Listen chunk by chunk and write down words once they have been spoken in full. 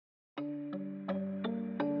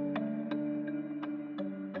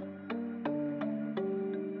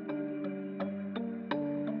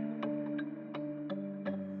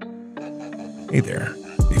Hey there.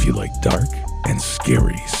 If you like dark and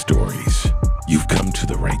scary stories, you've come to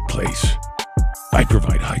the right place. I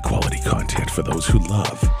provide high-quality content for those who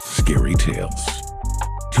love scary tales.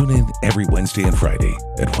 Tune in every Wednesday and Friday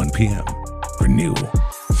at 1 p.m. for new,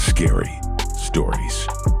 scary stories.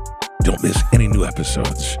 Don't miss any new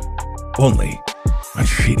episodes. Only on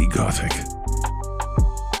Shady Gothic.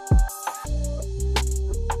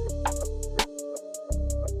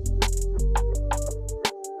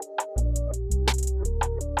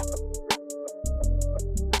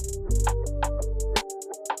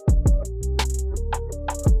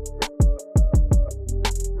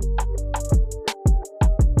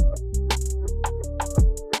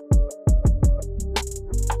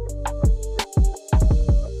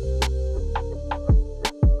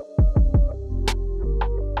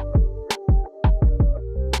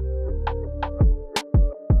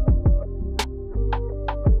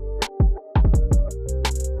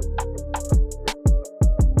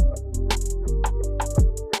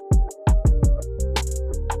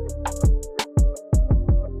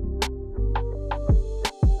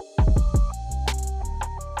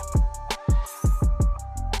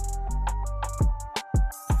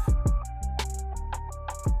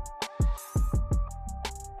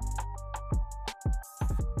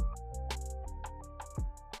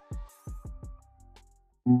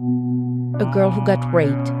 A girl who got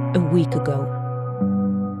raped a week ago.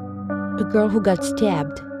 A girl who got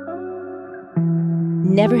stabbed.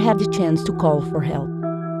 Never had the chance to call for help.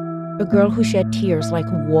 A girl who shed tears like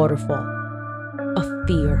a waterfall of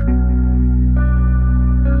fear.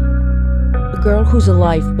 A girl who's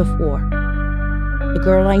alive before. A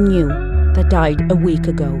girl I knew that died a week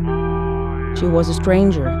ago. She was a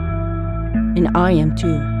stranger, and I am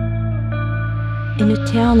too. In a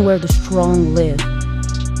town where the strong live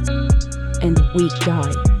and the weak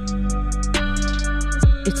die.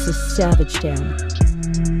 It's a savage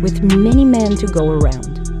town, with many men to go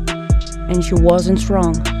around. And she wasn't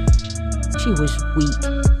strong, she was weak.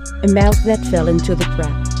 A mouse that fell into the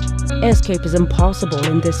trap. Escape is impossible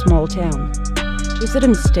in this small town. Is it a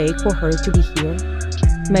mistake for her to be here?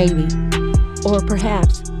 Maybe. Or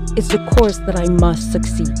perhaps it's the course that I must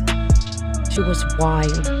succeed. She was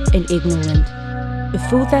wild and ignorant, a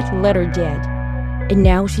fool that let her dead. And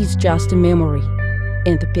now she's just a memory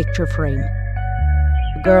in the picture frame.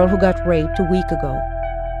 A girl who got raped a week ago.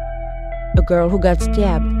 A girl who got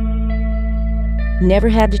stabbed. Never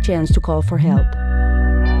had the chance to call for help.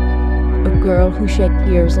 A girl who shed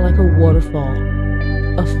tears like a waterfall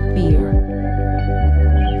of fear.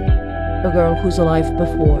 A girl who's alive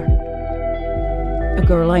before. A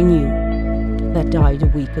girl I knew that died a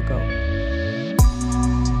week ago.